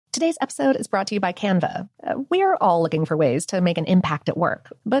Today's episode is brought to you by Canva. We're all looking for ways to make an impact at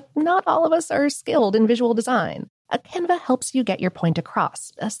work, but not all of us are skilled in visual design. Canva helps you get your point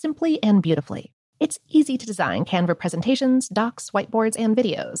across, simply and beautifully. It's easy to design Canva presentations, docs, whiteboards, and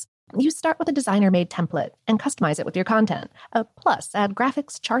videos. You start with a designer-made template and customize it with your content. Plus, add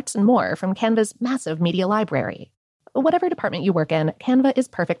graphics, charts, and more from Canva's massive media library. Whatever department you work in, Canva is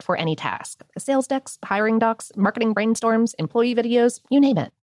perfect for any task. Sales decks, hiring docs, marketing brainstorms, employee videos, you name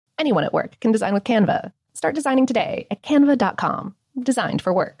it. Anyone at work can design with Canva. Start designing today at canva.com. Designed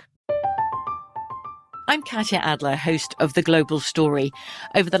for work. I'm Katya Adler, host of The Global Story.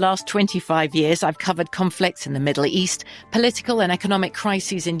 Over the last 25 years, I've covered conflicts in the Middle East, political and economic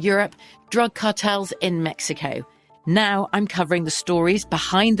crises in Europe, drug cartels in Mexico. Now I'm covering the stories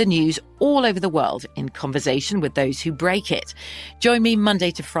behind the news all over the world in conversation with those who break it. Join me Monday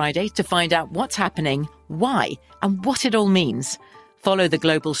to Friday to find out what's happening, why, and what it all means. Follow The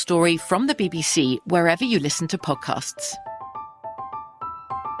Global Story from the BBC wherever you listen to podcasts.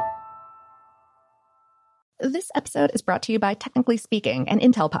 This episode is brought to you by Technically Speaking, an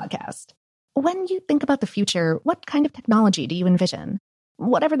Intel podcast. When you think about the future, what kind of technology do you envision?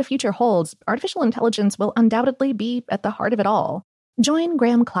 Whatever the future holds, artificial intelligence will undoubtedly be at the heart of it all. Join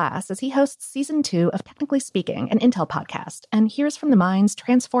Graham Class as he hosts Season 2 of Technically Speaking, an Intel podcast, and hears from the minds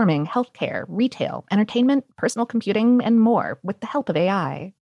transforming healthcare, retail, entertainment, personal computing, and more with the help of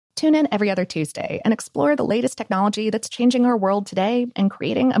AI. Tune in every other Tuesday and explore the latest technology that's changing our world today and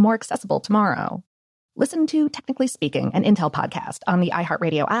creating a more accessible tomorrow. Listen to Technically Speaking, an Intel podcast on the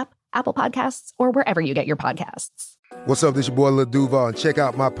iHeartRadio app, Apple Podcasts, or wherever you get your podcasts. What's up, this your boy Lil Duval, and check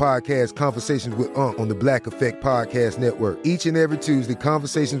out my podcast, Conversations with Unc, on the Black Effect Podcast Network. Each and every Tuesday,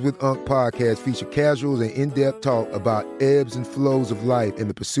 Conversations with Unc podcast feature casuals and in-depth talk about ebbs and flows of life and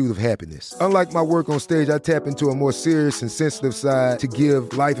the pursuit of happiness. Unlike my work on stage, I tap into a more serious and sensitive side to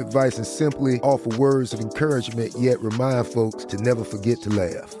give life advice and simply offer words of encouragement, yet remind folks to never forget to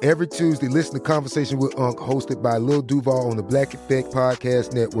laugh. Every Tuesday, listen to Conversations with Unc, hosted by Lil Duval on the Black Effect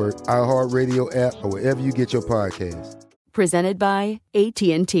Podcast Network, iHeartRadio app, or wherever you get your podcasts. Presented by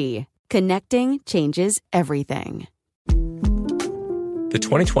AT&T. Connecting changes everything. The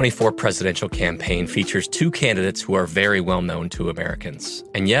 2024 presidential campaign features two candidates who are very well known to Americans.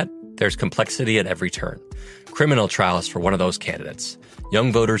 And yet, there's complexity at every turn. Criminal trials for one of those candidates.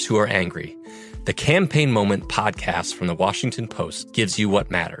 Young voters who are angry. The Campaign Moment podcast from the Washington Post gives you what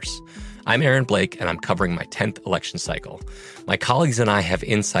matters. I'm Aaron Blake, and I'm covering my 10th election cycle. My colleagues and I have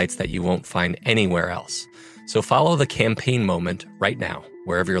insights that you won't find anywhere else. So follow The Campaign Moment right now,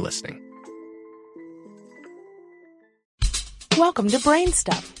 wherever you're listening. Welcome to Brain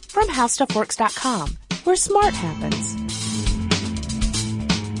Stuff from HowStuffWorks.com, where smart happens.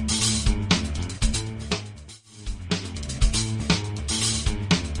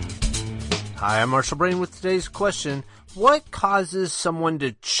 Hi, I'm Marshall Brain with today's question. What causes someone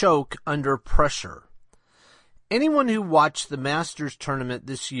to choke under pressure? Anyone who watched the Masters tournament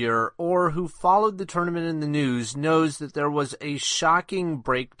this year or who followed the tournament in the news knows that there was a shocking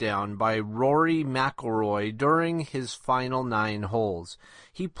breakdown by Rory McIlroy during his final 9 holes.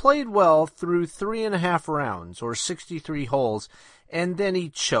 He played well through 3.5 rounds, or 63 holes, and then he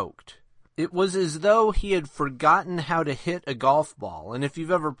choked. It was as though he had forgotten how to hit a golf ball. And if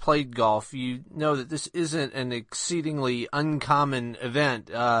you've ever played golf, you know that this isn't an exceedingly uncommon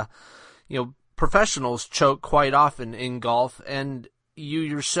event. Professionals choke quite often in golf, and you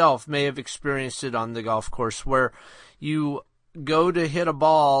yourself may have experienced it on the golf course where you go to hit a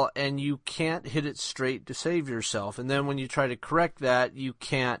ball and you can't hit it straight to save yourself. And then when you try to correct that, you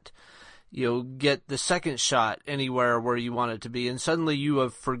can't, get the second shot anywhere where you want it to be. And suddenly you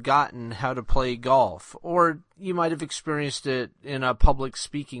have forgotten how to play golf. Or you might have experienced it in a public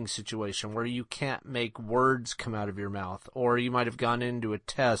speaking situation where you can't make words come out of your mouth. Or you might have gone into a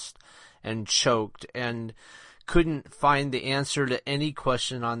test and choked and couldn't find the answer to any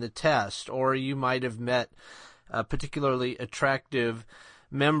question on the test. Or you might have met a particularly attractive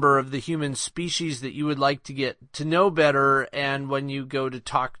member of the human species that you would like to get to know better, and when you go to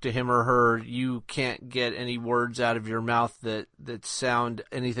talk to him or her, you can't get any words out of your mouth that sound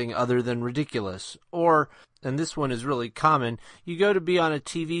anything other than ridiculous. Or, and this one is really common, you go to be on a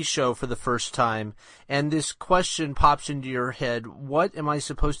TV show for the first time, and this question pops into your head, what am I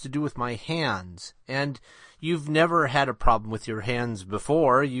supposed to do with my hands? And you've never had a problem with your hands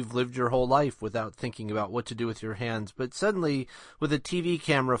before. You've lived your whole life without thinking about what to do with your hands. But suddenly, with a TV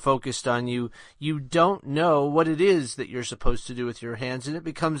camera focused on you, you don't know what it is that you're supposed to do with your hands, and it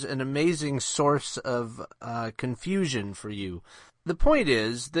becomes an amazing source of confusion for you. The point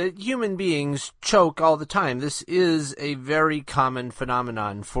is that human beings choke all the time. This is a very common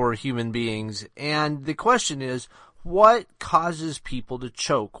phenomenon for human beings. And the question is, what causes people to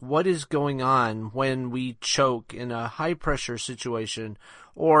choke? What is going on when we choke in a high-pressure situation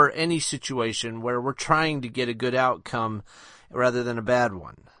or any situation where we're trying to get a good outcome rather than a bad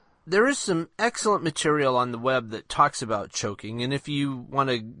one? There is some excellent material on the web that talks about choking, and if you want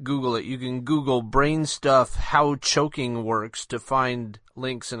to Google it, you can Google Brain Stuff How Choking Works to find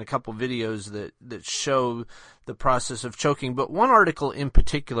links and a couple videos that show the process of choking. But one article in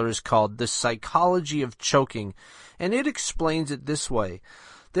particular is called The Psychology of Choking, and it explains it this way.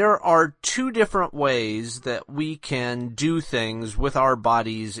 There are two different ways that we can do things with our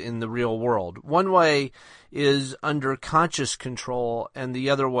bodies in the real world. One way is under conscious control, and the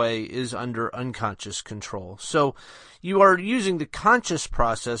other way is under unconscious control. So you are using the conscious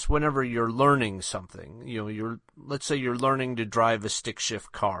process whenever you're learning something. Let's say you're learning to drive a stick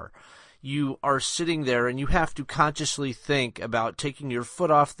shift car. You are sitting there and you have to consciously think about taking your foot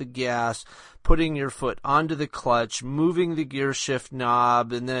off the gas, putting your foot onto the clutch, moving the gear shift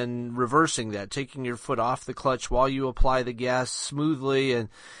knob, and then reversing that, taking your foot off the clutch while you apply the gas smoothly. And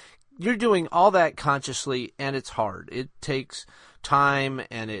you're doing all that consciously, and it's hard. It takes time,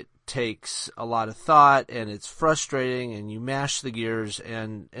 and it takes a lot of thought, and it's frustrating, and you mash the gears,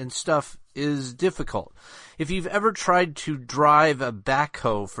 and stuff is difficult. If you've ever tried to drive a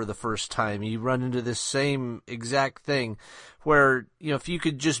backhoe for the first time, you run into this same exact thing where, if you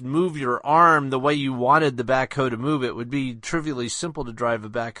could just move your arm the way you wanted the backhoe to move, it would be trivially simple to drive a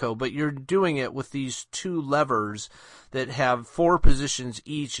backhoe, but you're doing it with these two levers that have 4 positions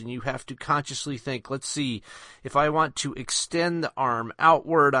each, and you have to consciously think, let's see, if I want to extend the arm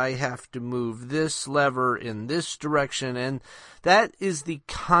outward, I have to move this lever in this direction, and that is the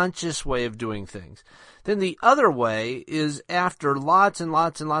conscious way of doing things. Then the other way is, after lots and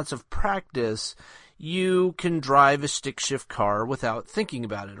lots and lots of practice, you can drive a stick shift car without thinking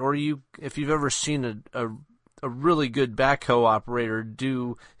about it. Or if you've ever seen a really good backhoe operator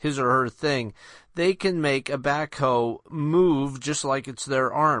do his or her thing, they can make a backhoe move just like it's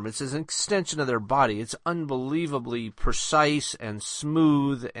their arm. It's an extension of their body. It's unbelievably precise and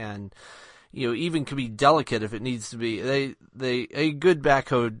smooth, and even can be delicate if it needs to be. A good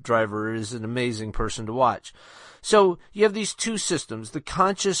backhoe driver is an amazing person to watch. So you have these two systems, the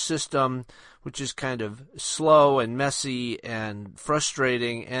conscious system, which is kind of slow and messy and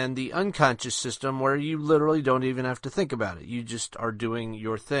frustrating, and the unconscious system where you literally don't even have to think about it. You just are doing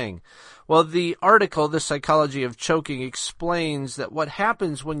your thing. Well, the article, The Psychology of Choking, explains that what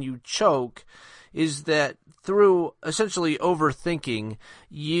happens when you choke is that through essentially overthinking,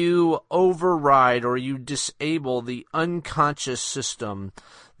 you override or you disable the unconscious system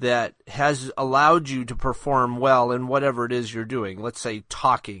that has allowed you to perform well in whatever it is you're doing. Let's say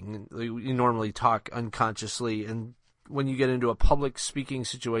talking. You normally talk unconsciously, and when you get into a public speaking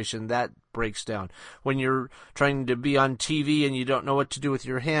situation, that breaks down. When you're trying to be on TV and you don't know what to do with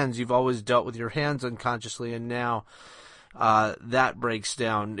your hands, you've always dealt with your hands unconsciously, and now that breaks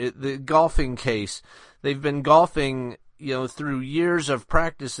down. The golfing case, they've been golfing, through years of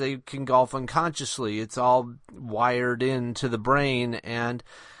practice. They can golf unconsciously. It's all wired into the brain. And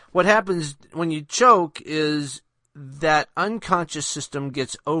what happens when you choke is that unconscious system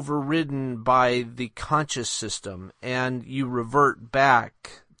gets overridden by the conscious system, and you revert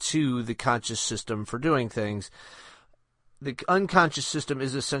back to the conscious system for doing things. The unconscious system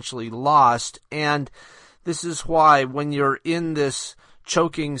is essentially lost, and this is why when you're in this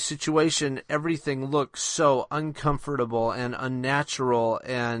choking situation, everything looks so uncomfortable and unnatural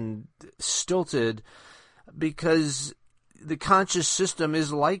and stilted, because the conscious system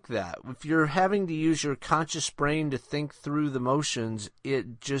is like that. If you're having to use your conscious brain to think through the motions,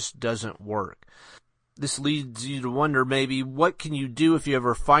 it just doesn't work. This leads you to wonder, maybe, what can you do if you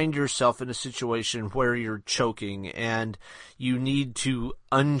ever find yourself in a situation where you're choking and you need to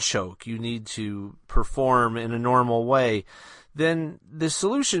unchoke, you need to perform in a normal way? Then the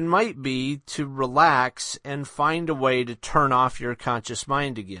solution might be to relax and find a way to turn off your conscious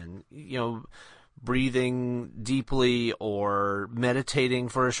mind again. Breathing deeply or meditating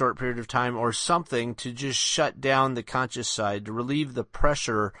for a short period of time or something to just shut down the conscious side, to relieve the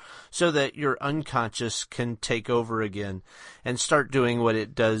pressure so that your unconscious can take over again and start doing what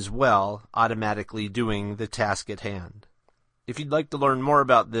it does well, automatically doing the task at hand. If you'd like to learn more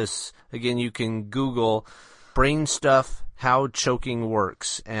about this, again, you can Google Brain Stuff How Choking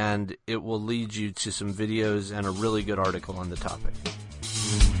Works, and it will lead you to some videos and a really good article on the topic.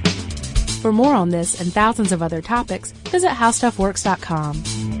 For more on this and thousands of other topics, visit HowStuffWorks.com.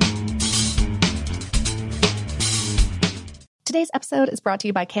 Today's episode is brought to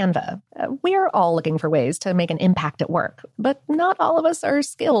you by Canva. We're all looking for ways to make an impact at work, but not all of us are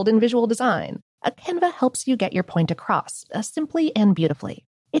skilled in visual design. Canva helps you get your point across, simply and beautifully.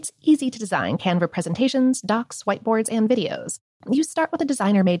 It's easy to design Canva presentations, docs, whiteboards, and videos. You start with a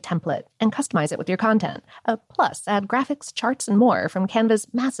designer-made template and customize it with your content. Plus, add graphics, charts, and more from Canva's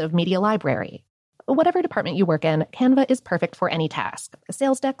massive media library. Whatever department you work in, Canva is perfect for any task.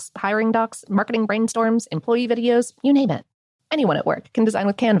 Sales decks, hiring docs, marketing brainstorms, employee videos, you name it. Anyone at work can design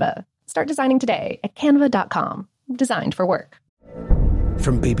with Canva. Start designing today at canva.com. Designed for work.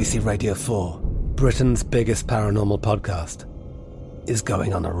 From BBC Radio 4, Britain's biggest paranormal podcast is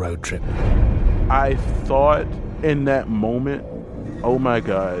going on a road trip. I thought in that moment, oh my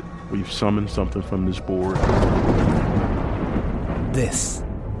God, we've summoned something from this board. This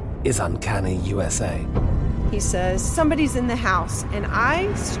is Uncanny USA. He says, somebody's in the house, and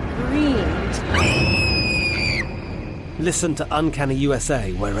I screamed. Listen to Uncanny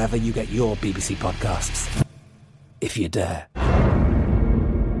USA wherever you get your BBC podcasts, if you dare.